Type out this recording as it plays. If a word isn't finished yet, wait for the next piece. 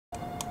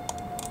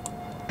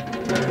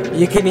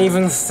You can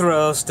even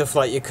throw stuff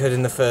like you could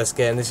in the first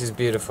game. This is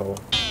beautiful.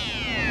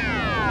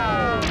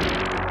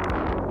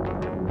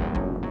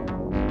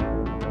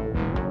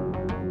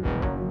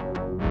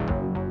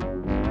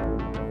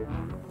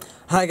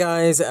 Hi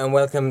guys, and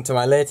welcome to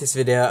my latest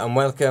video, and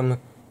welcome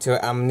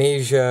to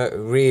Amnesia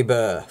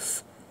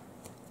Rebirth.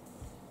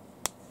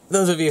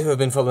 Those of you who have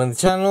been following the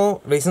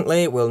channel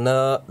recently will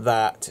know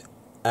that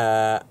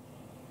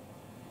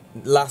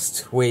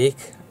last week,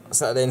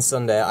 Saturday and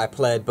Sunday, I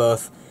played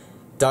both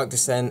Dark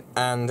Descent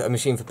and A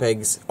Machine for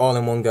Pigs all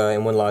in one go,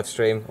 in one live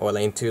stream, or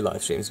in 2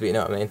 live streams, but you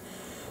know what I mean.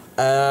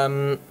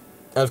 And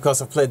of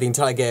course I've played the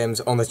entire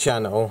games on the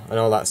channel, and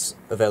all that's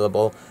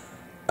available.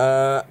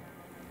 But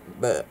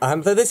I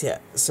haven't played this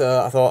yet,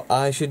 so I thought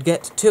I should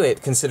get to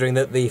it, considering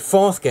that the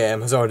 4th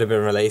game has already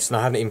been released, and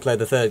I haven't even played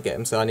the 3rd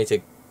game, so I need to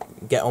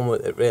get on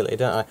with it, really,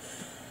 don't I?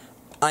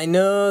 I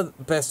know,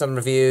 based on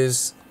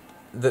reviews,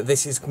 that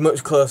this is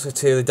much closer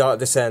to the Dark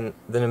Descent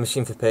than A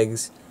Machine for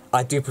Pigs.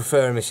 I do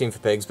prefer A Machine for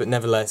Pigs, but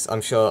nevertheless,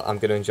 I'm sure I'm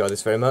going to enjoy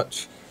this very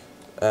much.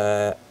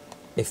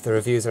 If the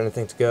reviews are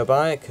anything to go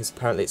by, because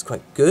apparently it's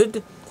quite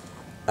good.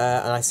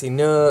 And I see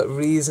no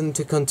reason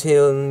to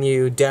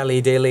continue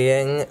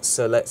dally-dillying,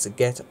 so let's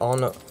get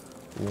on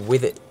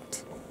with it.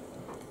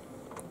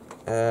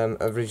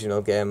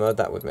 Original game mode,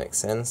 that would make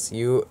sense.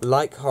 You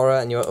like horror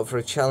and you're up for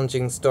a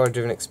challenging,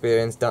 story-driven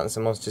experience. Darkness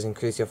and monsters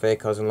increase your fate,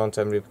 causing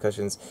long-term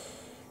repercussions.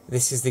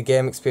 This is the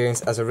game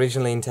experience as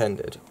originally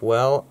intended.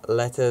 Well,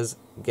 let us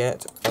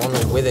get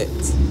on with it.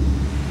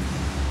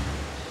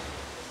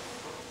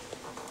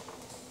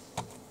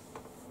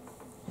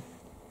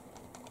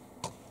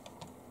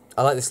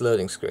 I like this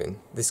loading screen.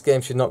 This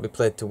game should not be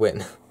played to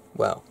win.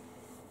 Well,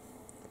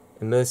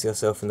 immerse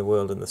yourself in the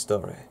world and the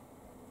story.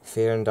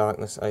 Fear and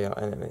darkness are your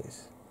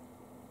enemies.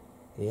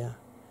 Yeah.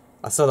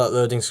 I saw that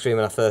loading screen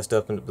when I first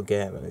opened up the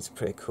game, and it's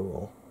pretty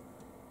cool.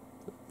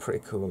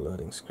 Pretty cool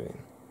loading screen.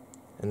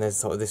 And there's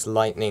sort of this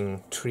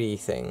lightning tree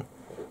thing,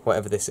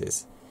 whatever this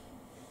is.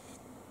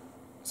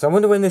 So I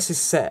wonder when this is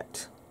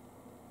set.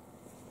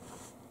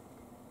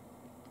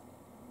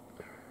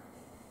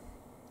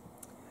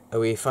 Are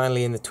we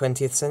finally in the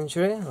 20th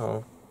century,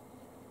 or?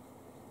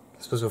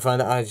 I suppose we'll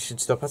find out. I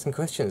should stop asking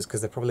questions, because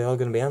they're probably all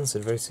going to be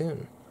answered very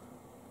soon.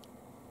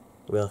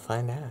 We'll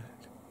find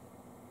out.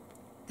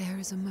 There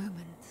is a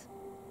moment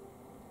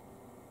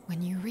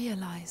when you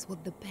realize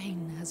what the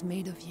pain has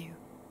made of you.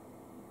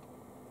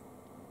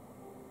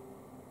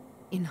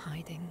 In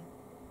hiding,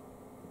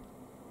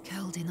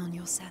 curled in on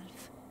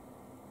yourself,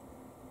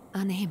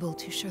 unable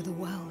to show the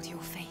world your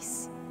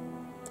face.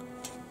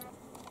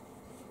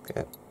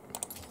 Okay.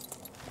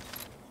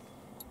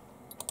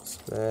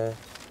 There.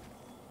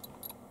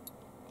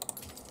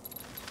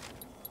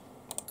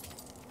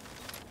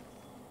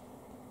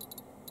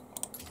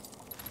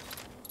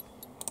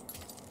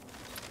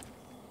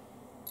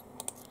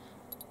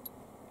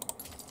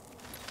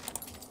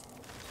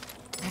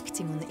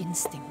 Acting on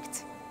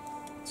instinct.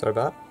 Sorry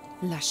about?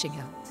 Lashing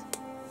out.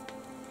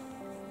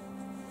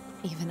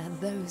 Even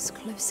at those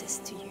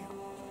closest to you.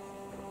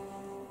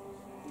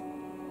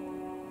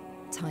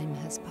 Time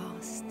has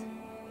passed,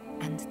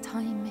 and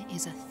time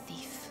is a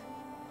thief.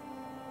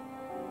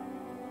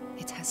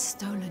 It has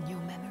stolen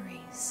your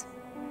memories.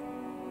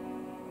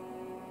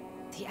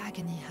 The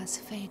agony has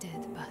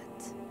faded,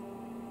 but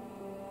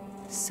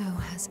so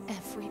has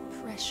every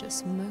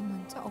precious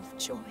moment of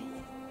joy.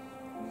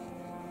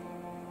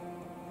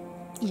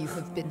 You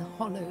have been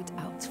hollowed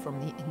out from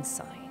the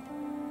inside.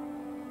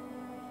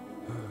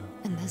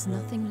 And there's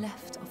nothing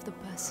left of the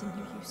person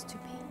you used to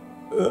be.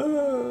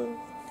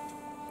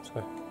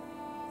 Sorry.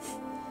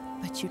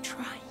 But you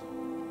try.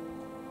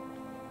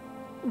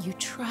 You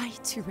try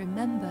to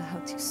remember how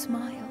to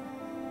smile.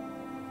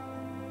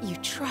 You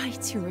try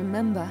to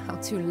remember how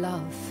to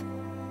love.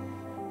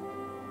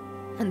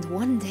 And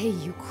one day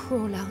you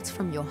crawl out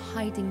from your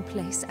hiding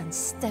place and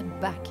step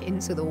back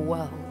into the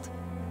world.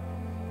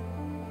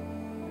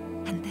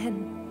 And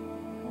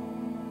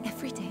then,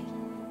 every day,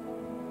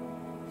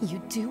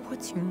 you do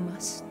what you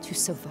must to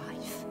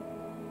survive.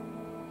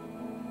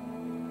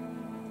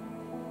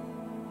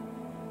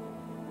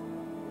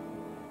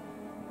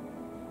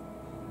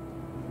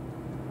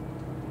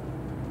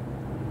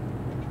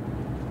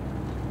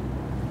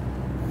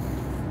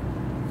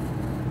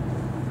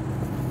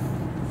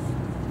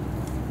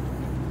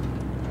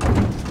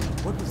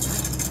 What was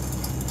that?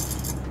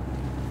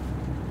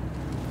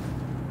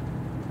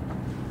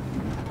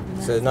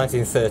 So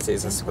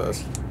 1930s, I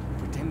suppose.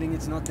 Pretending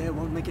it's not there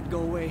won't make it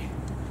go away.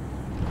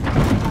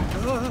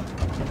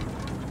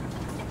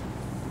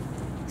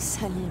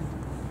 Salim,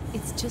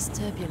 it's just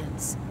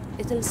turbulence.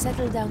 It'll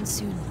settle down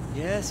soon.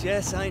 Yes,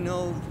 yes, I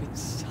know.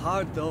 It's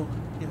hard though.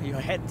 You know,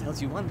 your head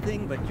tells you one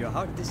thing, but your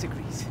heart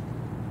disagrees.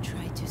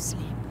 Try to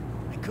sleep.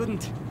 I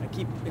couldn't. I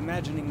keep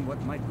imagining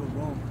what might go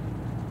wrong.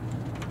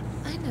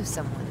 I know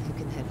someone who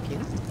can help you.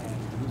 And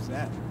who's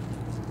that?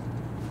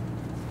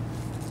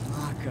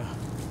 Maka.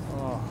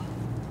 Oh,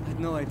 I had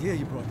no idea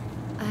you brought him.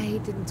 I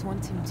didn't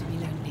want him to be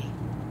lonely.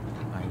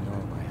 I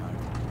know, my heart.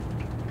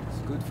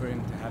 It's good for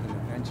him to have an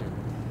adventure,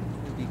 but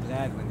he'll be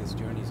glad when this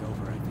journey's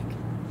over, I think.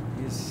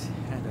 He's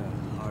had a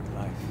hard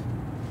life.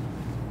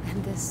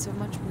 And there's so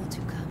much more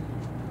to come.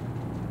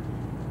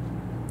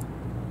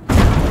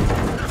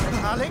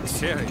 Alex?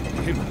 Sherry,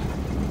 him.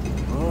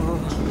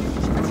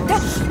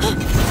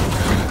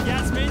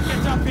 Yasmin,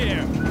 get up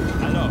here!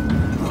 Hello.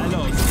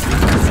 Hello, this is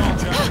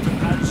Cassandra from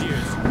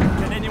Algiers.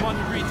 Can anyone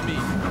read me?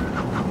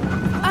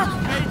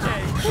 AJ!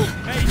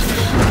 AJ,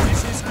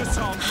 this is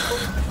Cassandra.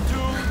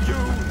 Do you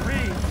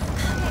read?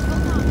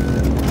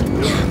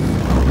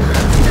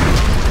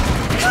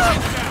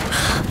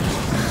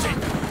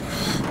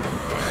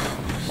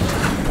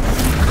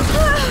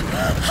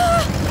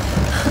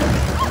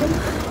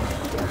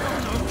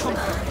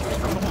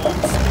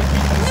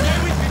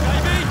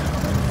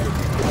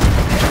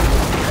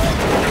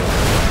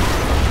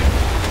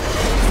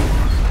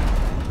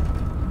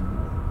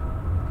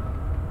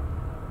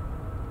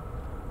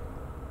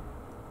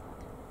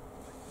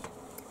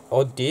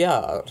 Oh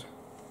dear.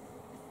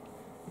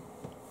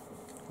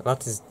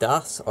 What is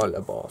that all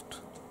about?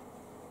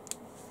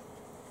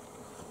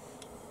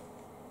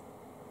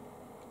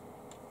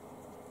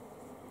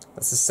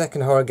 That's the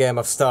second horror game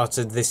I've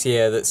started this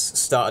year that's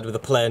started with a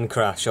plane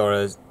crash or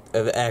an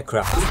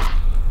aircraft.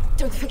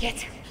 Don't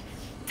forget.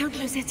 Don't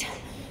lose it.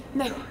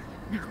 No.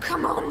 No,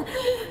 come on.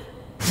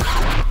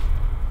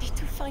 Need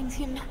to find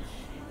him.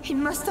 He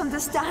must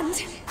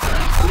understand.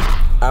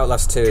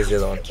 Outlast 2 is the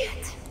other one.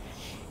 Forget.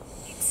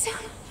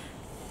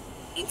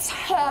 It's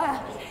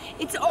her.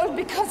 It's all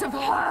because of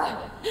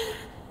her.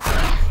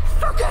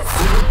 Focus!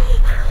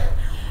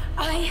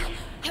 I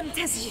am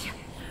Tessie.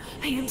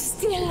 I am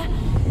still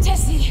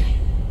Tessie.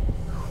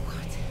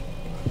 What?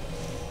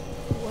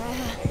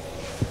 Where?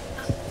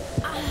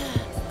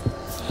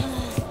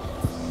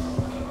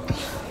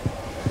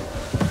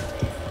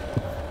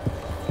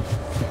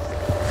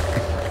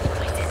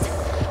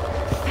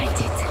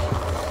 Fight it.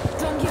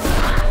 Don't give up.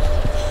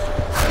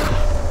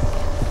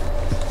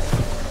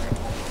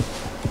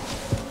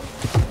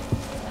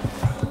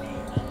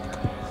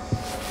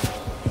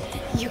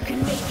 You can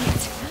make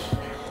it.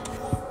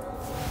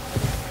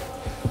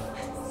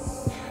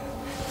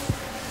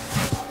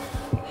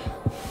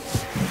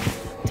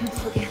 Don't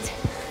forget.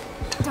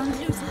 Don't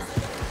lose it.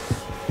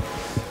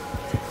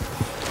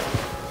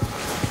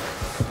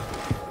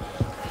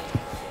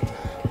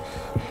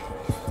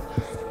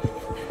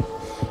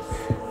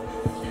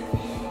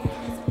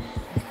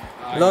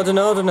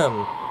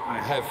 Laudanum. I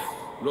have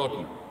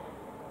laudanum.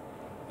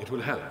 It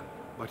will help,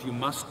 but you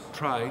must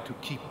try to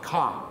keep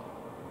calm,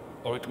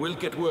 or it will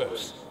get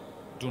worse.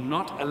 Do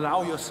not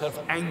allow yourself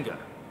anger.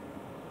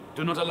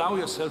 Do not allow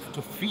yourself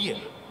to fear.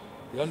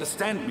 You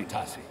understand me,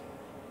 Tassi?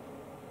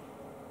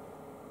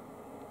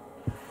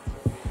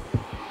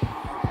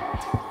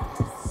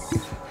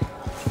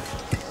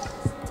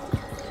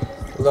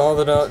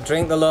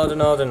 Drink the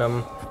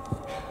laudanum.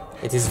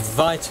 It is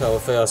vital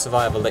for your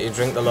survival that you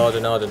drink the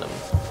laudanum.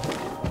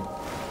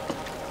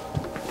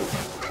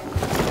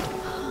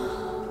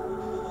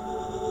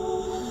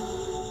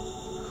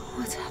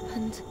 What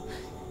happened?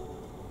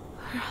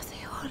 Where are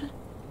they all?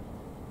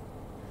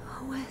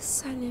 Where's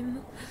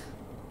Salim?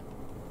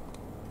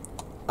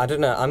 I don't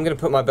know, I'm gonna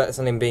put my bets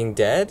on him being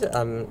dead.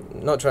 I'm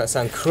not trying to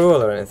sound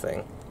cruel or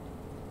anything.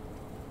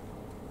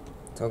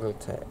 Toggle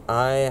tape.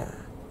 I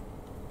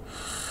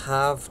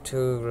have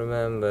to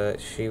remember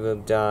she will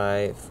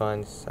die.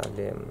 Find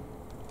Salim.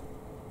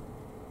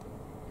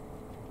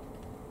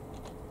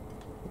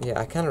 Yeah,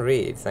 I can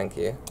read, thank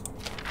you.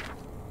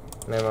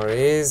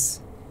 Memories.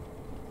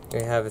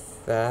 We have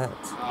that.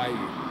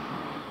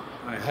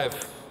 I have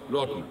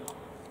laudanum.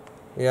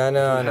 Yeah, I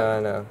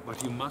know.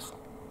 But you must.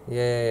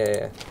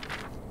 Yeah.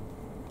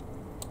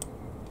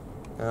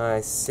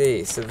 I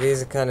see. So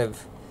these are kind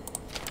of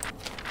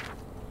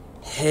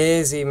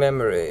hazy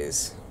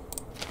memories.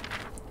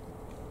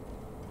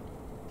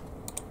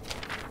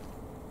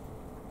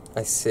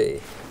 I see.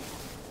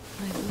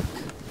 My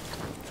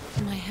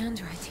book. My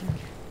handwriting.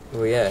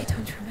 Oh yeah. I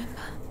don't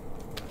remember.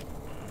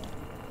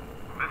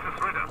 Mrs.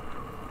 Ritter.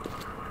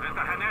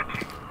 Mr.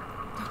 Hanetti.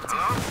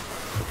 Doctor.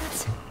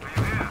 That's... Are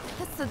you here?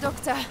 That's the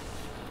doctor.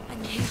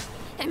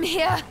 I'm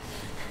here.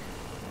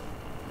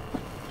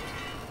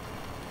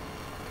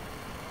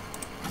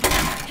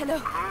 Hello.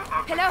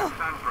 Hello.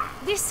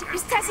 This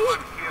is Tassie.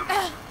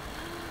 Damn it.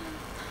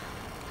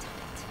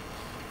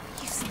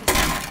 Useless.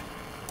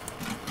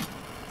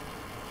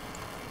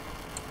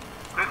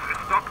 This is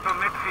Dr.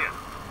 Metzian.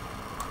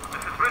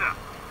 Mrs. Ritter.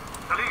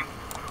 Salim.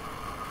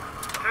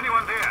 Is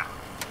anyone there?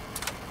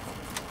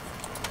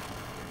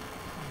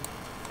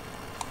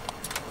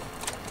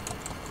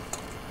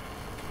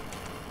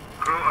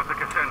 Crew of the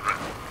Cassandra.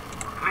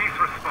 Please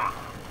respond.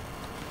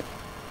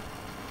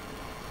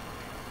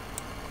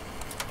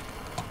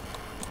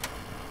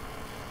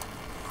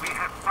 We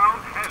have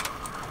found help.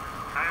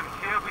 I am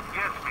here with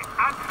Yasmin.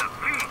 Answer,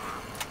 please.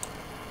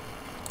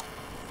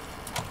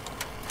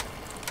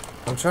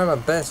 I'm trying my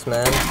best,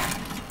 man.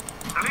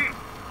 Salim.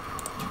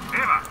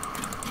 Eva.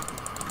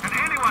 Can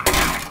anyone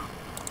hear me?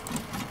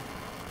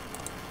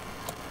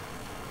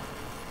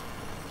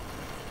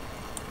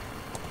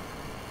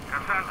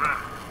 Cassandra,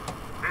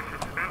 this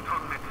is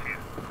Amnesia.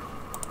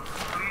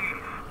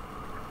 Please,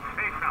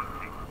 say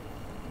something.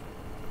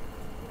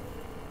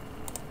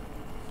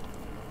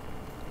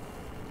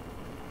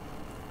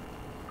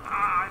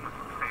 I must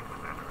save the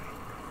battery.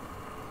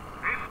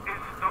 This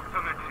is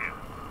Dr. Metzier.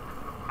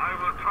 I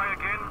will try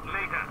again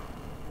later.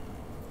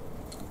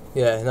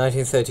 Yeah,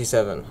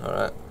 1937.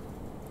 Alright.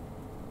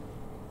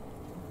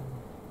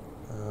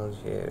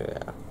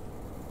 Algeria.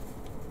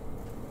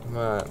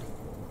 Right.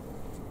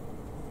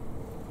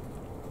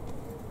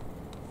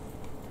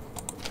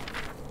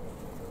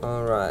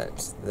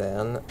 Alright,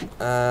 then.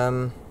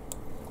 The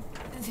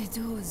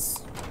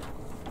door's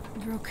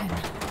broken.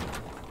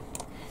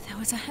 There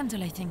was a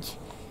handle, I think.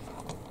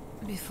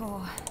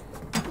 Before.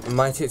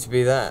 Might it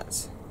be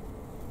that?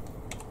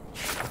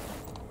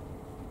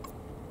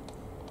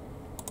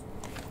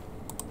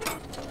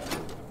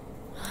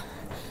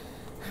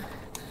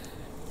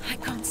 I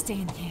can't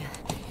stay in here.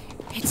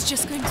 It's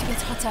just going to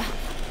get hotter.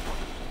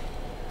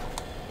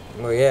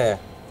 Well, yeah.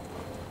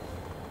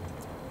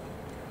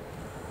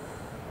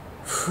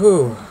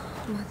 Whew.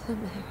 Mother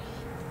Mary.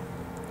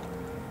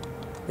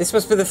 This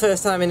must be the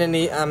first time in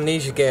any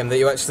Amnesia game that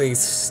you actually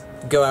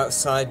go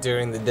outside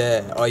during the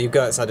day, or you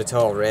go outside at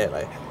all,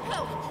 really.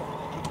 Help!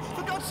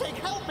 For God's sake,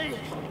 help me!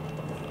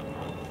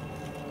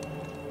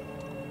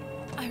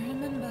 I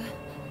remember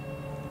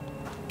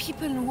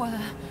people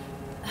were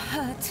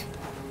hurt.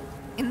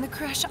 In the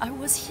crash, I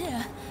was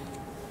here.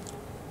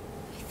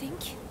 I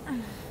think.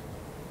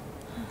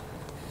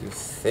 You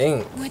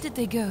think? Where did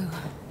they go?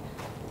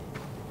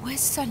 Where's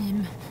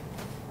Salim?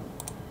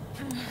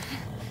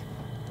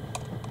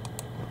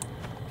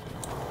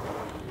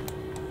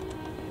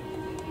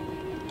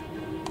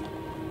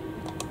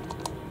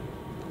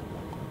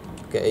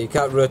 Okay, you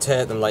can't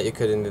rotate them like you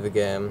could into the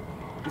game.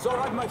 It's all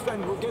right, my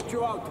friend. We'll get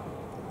you out.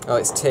 Oh,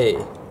 it's T.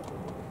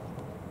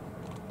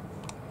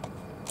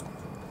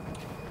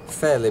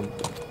 Fairly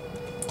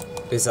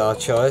bizarre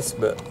choice,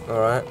 but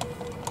alright.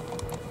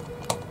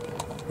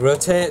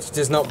 Rotate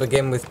does not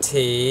begin with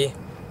T.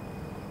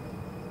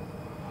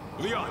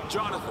 Leon,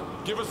 Jonathan,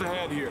 give us a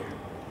hand here.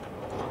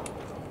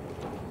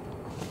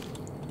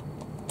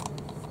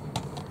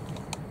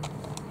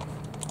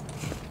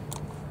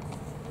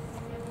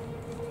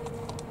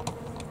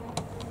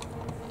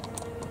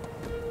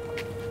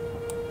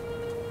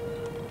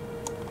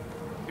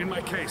 In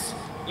my case,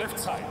 left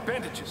side,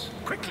 bandages,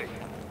 quickly.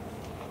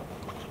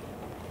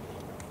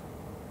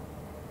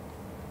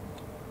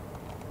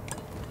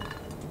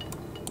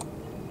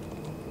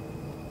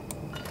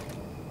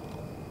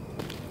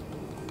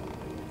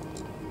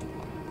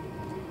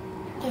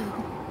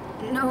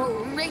 No,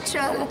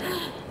 Rachel!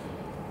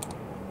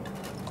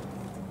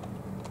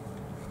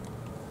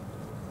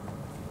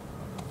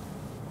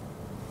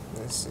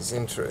 This is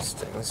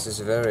interesting. This is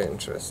very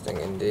interesting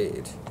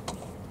indeed.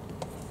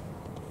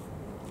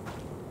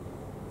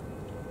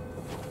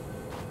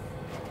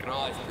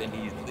 Christ, and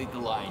these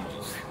little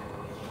angels.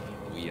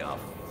 We are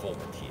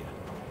fucked here.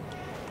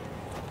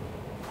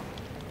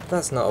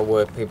 That's not a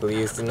word people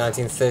used in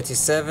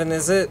 1937,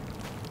 is it?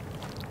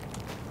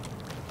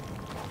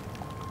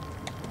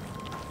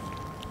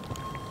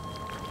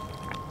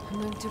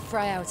 I'm going to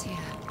fry out here.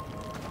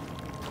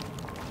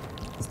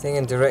 Staying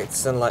in direct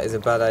sunlight is a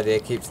bad idea,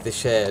 keeps the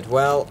shade.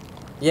 Well,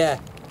 yeah,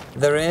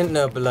 there ain't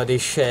no bloody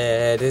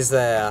shade, is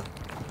there?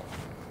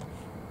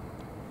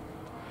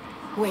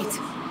 Wait,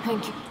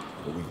 Hank.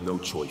 But we've no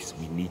choice.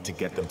 We need to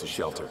get them to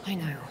shelter. I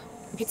know.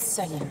 It's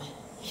Salim.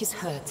 He's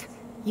hurt.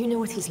 You know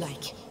what he's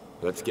like.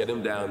 Let's get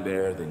him down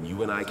there, then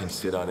you and I can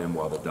sit on him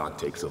while the doc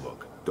takes a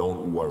look.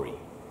 Don't worry.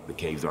 The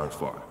caves aren't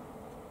far.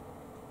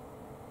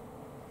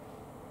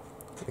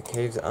 The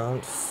caves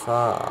aren't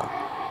far.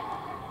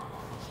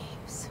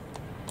 Caves.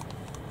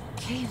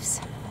 Caves.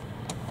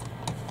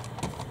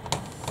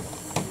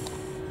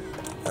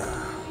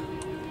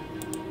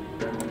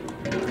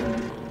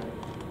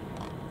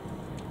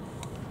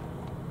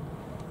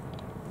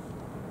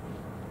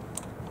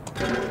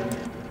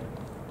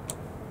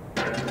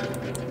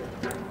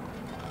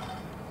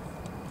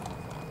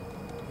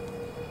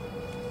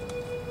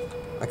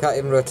 I can't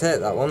even rotate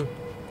that one.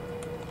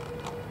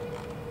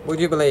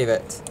 Would you believe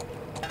it?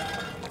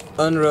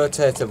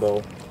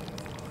 Unrotatable.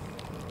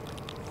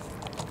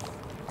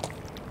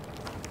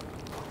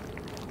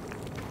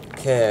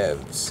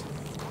 Caves.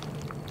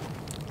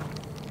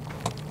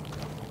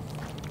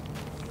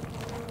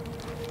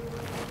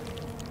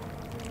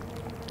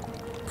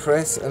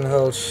 Press and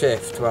hold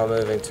shift while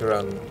moving to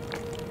run.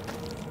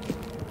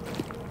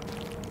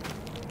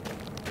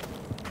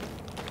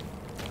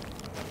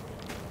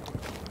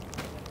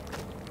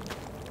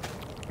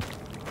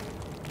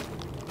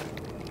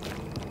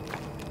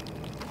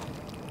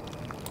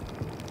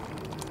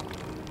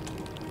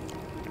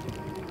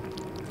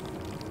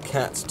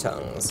 Cat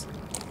tongues.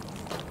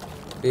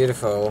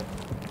 Beautiful.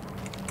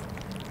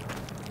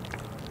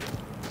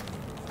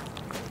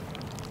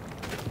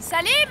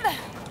 Salim!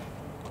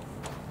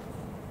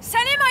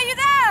 Salim, are you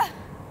there?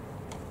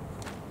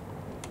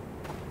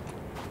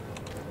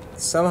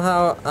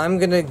 Somehow I'm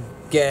gonna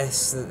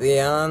guess that the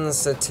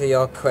answer to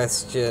your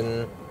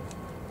question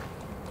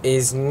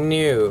is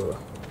new.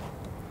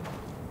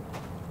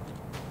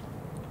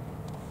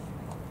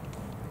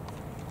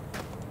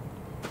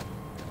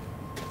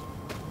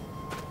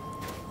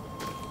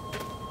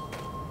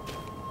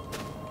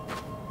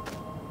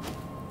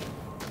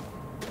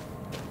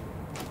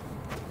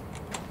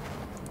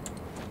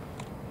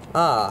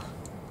 Ah.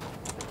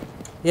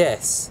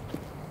 Yes.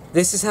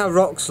 This is how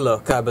rocks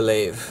look, I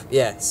believe.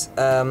 Yes.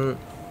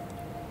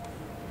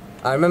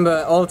 I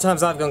remember all the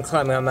times I've gone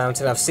climbing a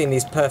mountain, I've seen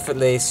these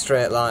perfectly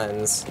straight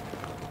lines.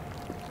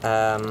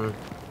 And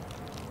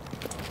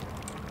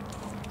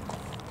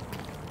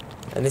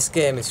this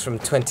game is from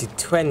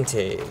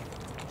 2020.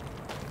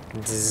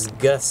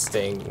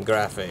 Disgusting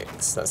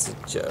graphics. That's a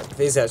joke.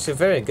 These are actually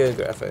very good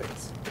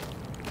graphics.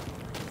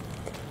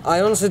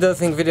 I honestly don't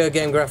think video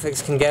game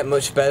graphics can get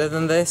much better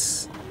than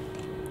this.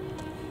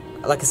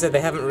 Like I said, they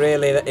haven't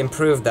really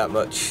improved that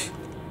much.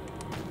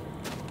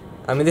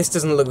 I mean, this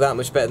doesn't look that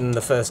much better than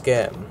the first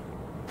game.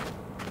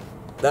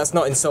 That's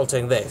not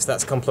insulting this,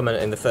 that's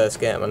complimenting the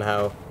first game on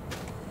how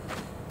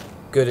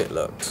good it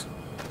looked.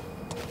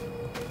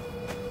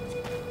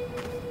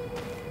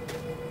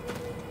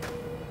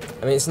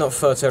 I mean, it's not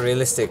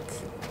photorealistic,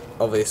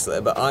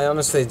 obviously, but I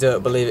honestly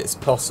don't believe it's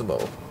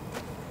possible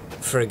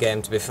for a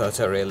game to be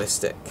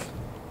photorealistic.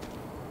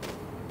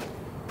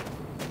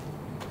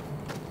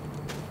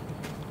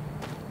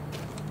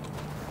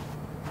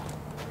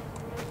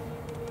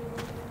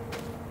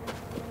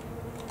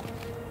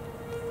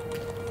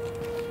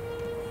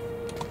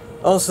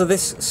 Also,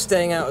 this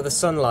staying out of the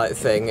sunlight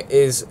thing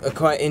is a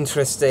quite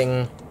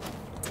interesting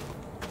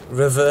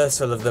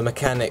reversal of the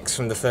mechanics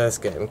from the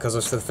first game, because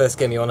for the first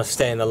game you want to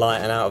stay in the light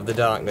and out of the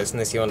darkness, and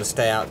this you want to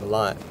stay out of the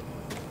light.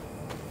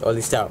 Or at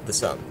least out of the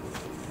sun.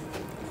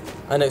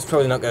 I know it's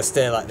probably not going to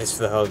stay like this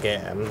for the whole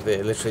game, but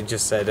it literally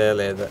just said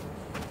earlier that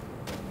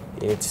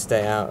you need to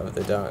stay out of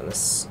the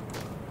darkness.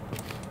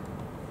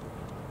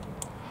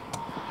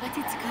 But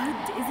it's good,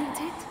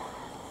 isn't it?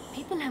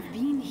 People have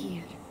been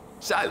here.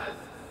 So,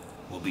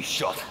 we'll be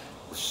shot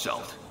with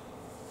salt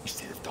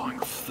instead of dying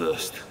of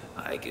thirst.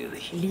 I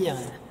agree.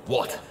 Leon.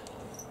 What?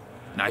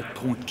 No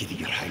point getting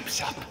your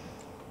hopes up.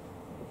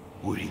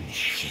 We're in this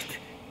shit.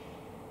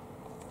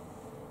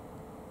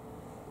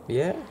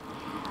 Yeah?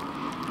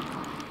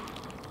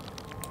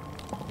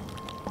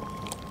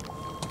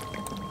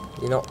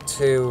 You're not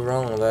too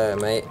wrong there,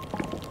 mate.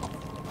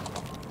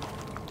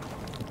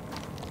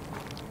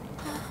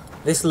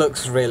 This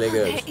looks really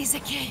good. There is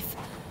a cave.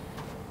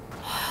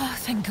 Oh,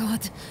 thank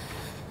God.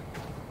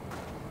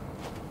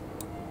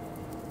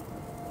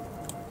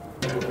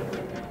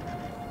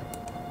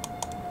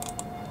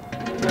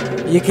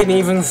 You can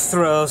even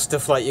throw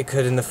stuff like you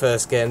could in the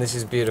first game. This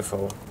is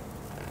beautiful.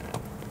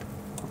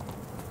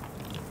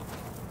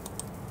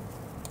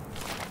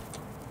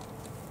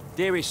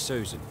 Dearest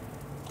Susan,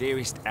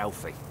 dearest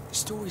Alfie, the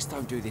stories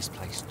don't do this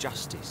place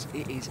justice.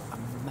 It is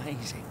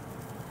amazing.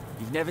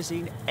 You've never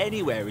seen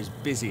anywhere as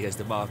busy as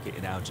the market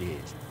in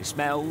Algiers. The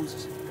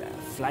smells, the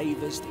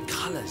flavours, the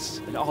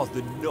colours, and oh,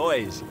 the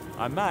noise.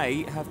 I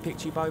may have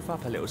picked you both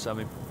up a little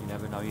something. You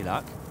never know your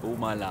luck. All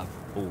my love,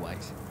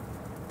 always.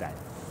 Dad.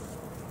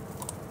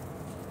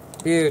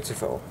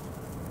 Beautiful.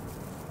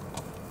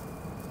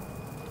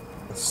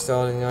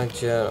 Installed in your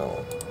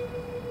journal.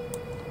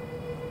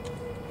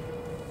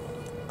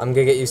 I'm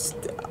gonna get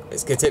used to...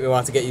 It's gonna take me a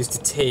while to get used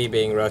to T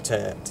being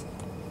rotated.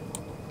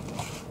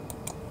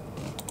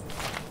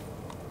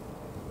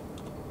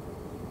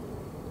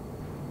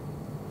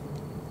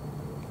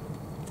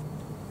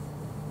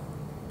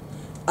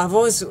 I've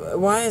always...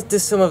 Why do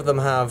some of them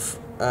have,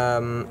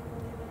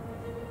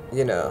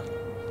 you know,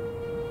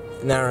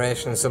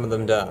 narration and some of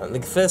them don't?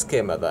 The first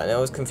game like that, and it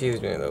always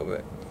confused me a little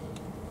bit.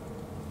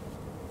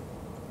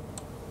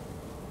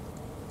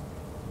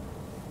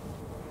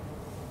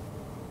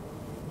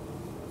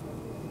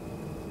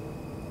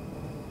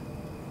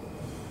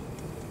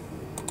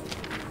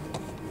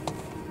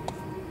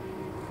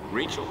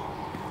 Rachel?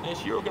 Yeah,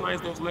 she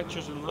organized those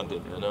lectures in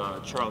London,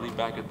 and Charlie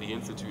back at the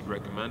Institute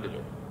recommended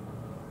her.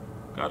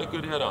 Got a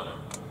good head on her.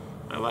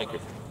 I like her.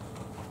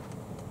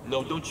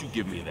 No, don't you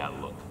give me that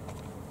look.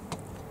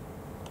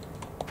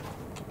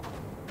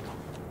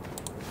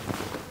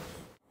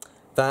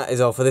 That is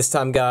all for this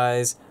time,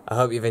 guys. I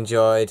hope you've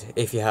enjoyed.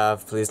 If you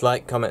have, please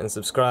like, comment and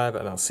subscribe,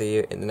 and I'll see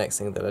you in the next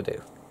thing that I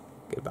do.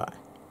 Goodbye.